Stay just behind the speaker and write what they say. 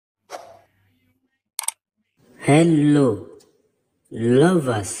Hello,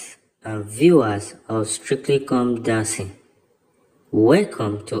 lovers and viewers of Strictly Come Dancing.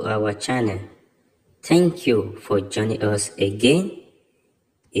 Welcome to our channel. Thank you for joining us again.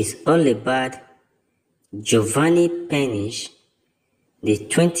 It's all about Giovanni Pernice, the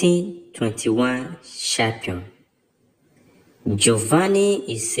 2021 champion.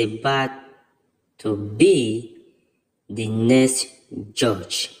 Giovanni is about to be the next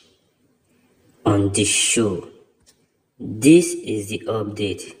judge on the show. This is the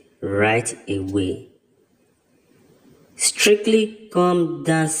update right away. Strictly Come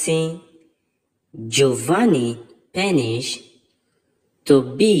Dancing Giovanni Pernice to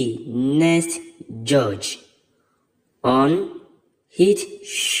be next judge on hit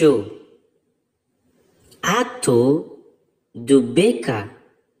show. Anton, Beke,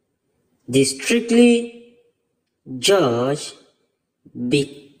 the Strictly judge,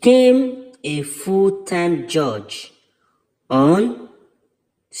 became a full-time judge on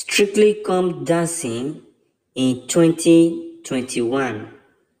Strictly Come Dancing in 2021,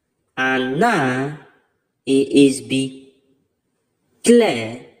 and now it is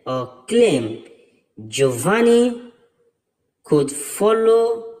claimed Giovanni could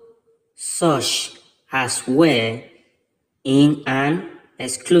follow such as well in an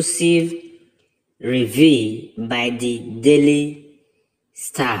exclusive review by the Daily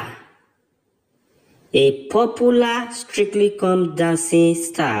Star. A popular Strictly Come Dancing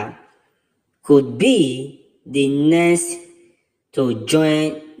star could be the next to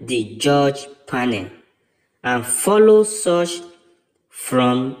join the judge panel and follow such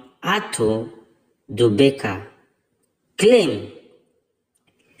from Anton Beke. Claim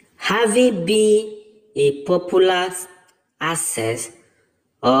having been a popular access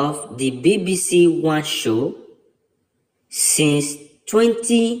of the BBC One show since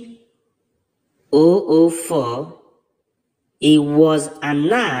 2004, it was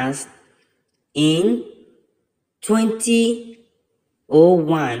announced in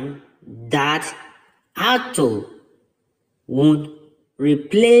 2001 that Anton would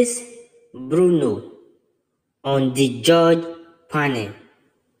replace Bruno on the judge panel,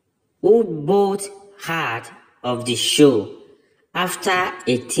 who both heard of the show after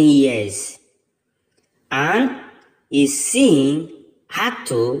 18 years, and is seeing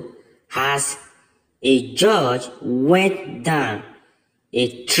Anton as a judge went down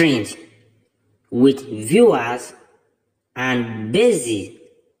a trend with viewers and busy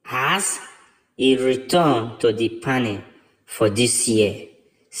as a return to the panel for this year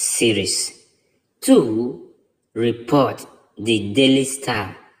series. To report the Daily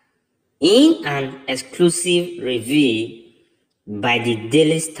Star, in an exclusive review by the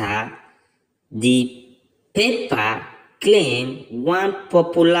Daily Star, the paper claimed one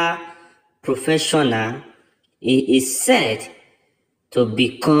popular professional is said to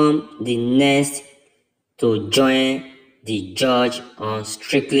become the next to join the judge on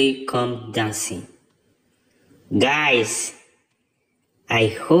Strictly Come Dancing. Guys, I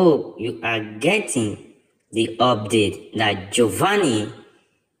hope you are getting the update that Giovanni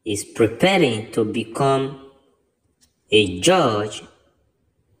is preparing to become a judge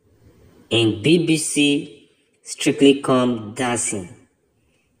in BBC Strictly Come Dancing.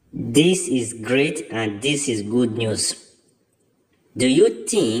 This is great and this is good news. Do you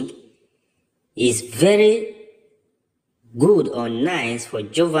think it's very good or nice for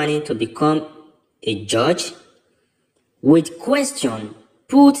Giovanni to become a judge? With question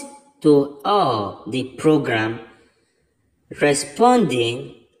put to all the program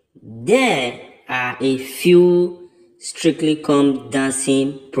responding, there are a few Strictly Come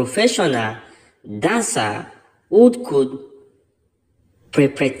Dancing professional dancers who could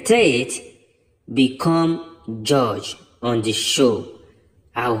perpetrate become judge on the show.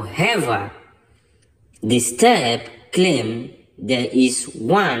 However, the step claim there is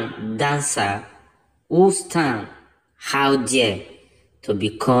one dancer who stands out there to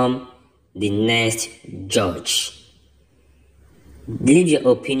become the next judge. Leave your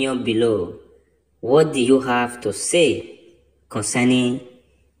opinion below. What do you have to say concerning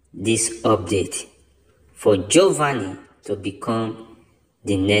this update for Giovanni to become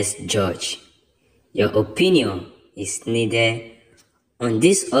the next judge? Your opinion is needed on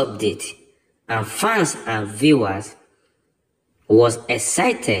this update, and fans and viewers was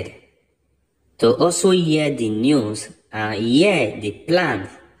excited to also hear the news and hear the plans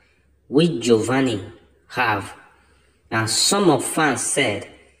which Giovanni have. And some of fans said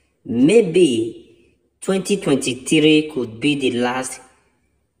maybe 2023 could be the last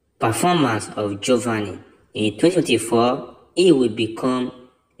performance of Giovanni. In 2024, he will become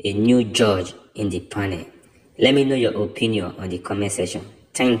a new judge in the panel. Let me know your opinion on the comment section.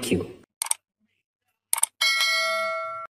 Thank you.